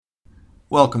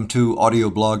Welcome to audio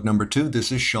blog number 2.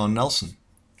 This is Sean Nelson.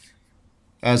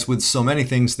 As with so many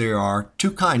things, there are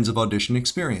two kinds of audition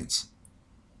experience.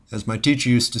 As my teacher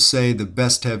used to say, the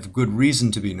best have good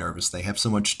reason to be nervous. They have so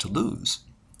much to lose.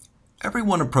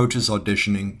 Everyone approaches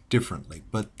auditioning differently,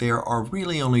 but there are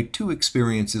really only two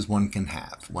experiences one can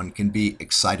have. One can be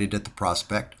excited at the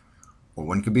prospect, or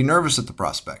one can be nervous at the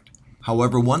prospect.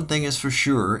 However, one thing is for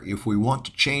sure, if we want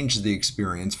to change the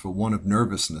experience from one of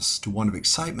nervousness to one of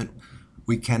excitement,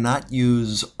 we cannot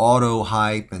use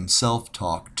auto-hype and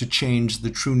self-talk to change the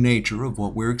true nature of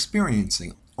what we're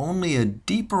experiencing. Only a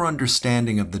deeper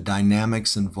understanding of the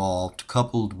dynamics involved,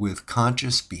 coupled with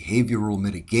conscious behavioral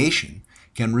mitigation,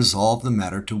 can resolve the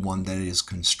matter to one that is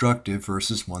constructive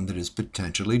versus one that is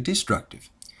potentially destructive.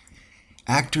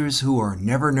 Actors who are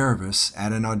never nervous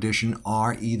at an audition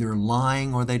are either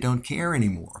lying or they don't care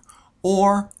anymore,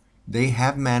 or they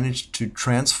have managed to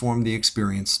transform the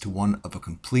experience to one of a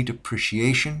complete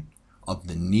appreciation of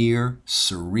the near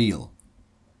surreal.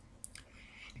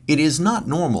 It is not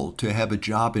normal to have a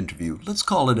job interview, let's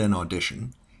call it an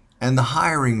audition, and the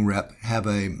hiring rep have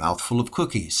a mouthful of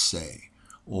cookies, say,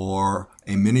 or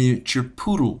a miniature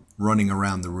poodle running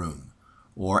around the room,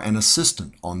 or an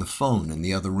assistant on the phone in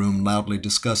the other room loudly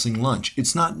discussing lunch.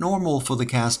 It's not normal for the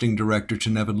casting director to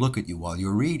never look at you while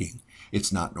you're reading.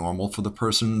 It's not normal for the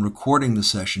person recording the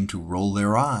session to roll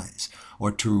their eyes or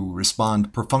to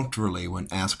respond perfunctorily when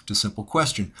asked a simple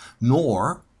question.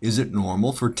 Nor is it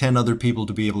normal for 10 other people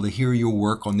to be able to hear your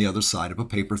work on the other side of a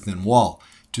paper-thin wall.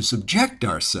 To subject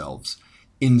ourselves,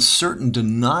 in certain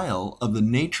denial of the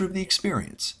nature of the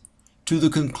experience, to the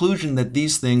conclusion that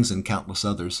these things and countless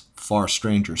others, far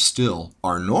stranger still,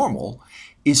 are normal,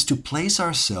 is to place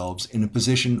ourselves in a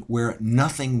position where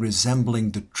nothing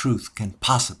resembling the truth can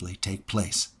possibly take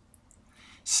place.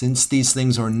 Since these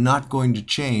things are not going to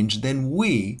change, then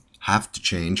we have to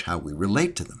change how we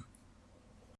relate to them.